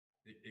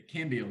it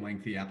can be a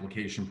lengthy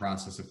application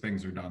process if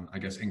things are done, I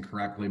guess,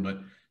 incorrectly. But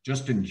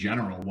just in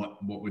general,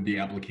 what would the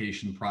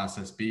application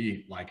process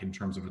be like in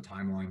terms of a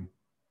timeline?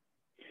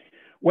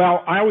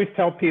 Well, I always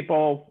tell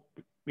people,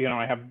 you know,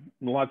 I have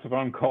lots of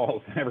phone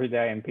calls every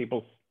day, and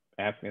people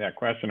ask me that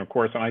question, of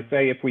course. And I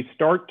say, if we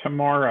start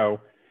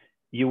tomorrow,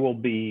 you will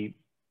be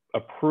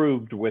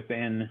approved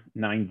within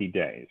 90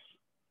 days.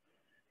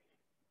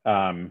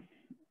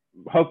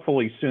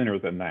 Hopefully sooner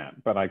than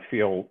that, but I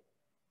feel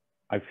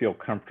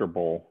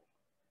comfortable,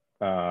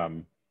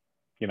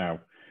 you know,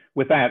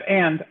 with that.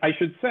 And I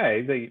should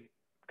say,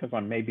 because I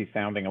may be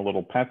sounding a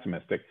little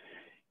pessimistic,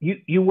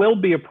 you will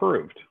be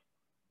approved.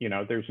 You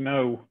know, there's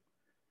no,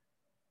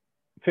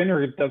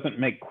 FINRA doesn't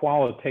make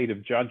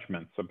qualitative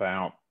judgments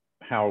about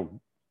how,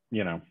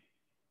 you know,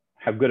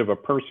 how good of a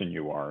person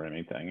you are or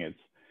anything.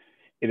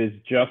 It is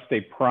just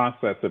a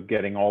process of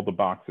getting all the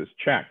boxes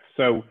checked.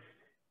 So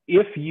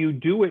if you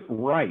do it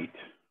right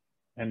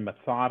and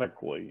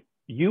methodically,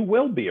 you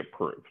will be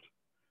approved.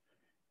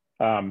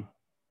 And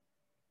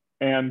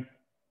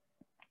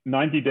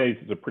 90 days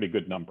is a pretty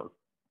good number.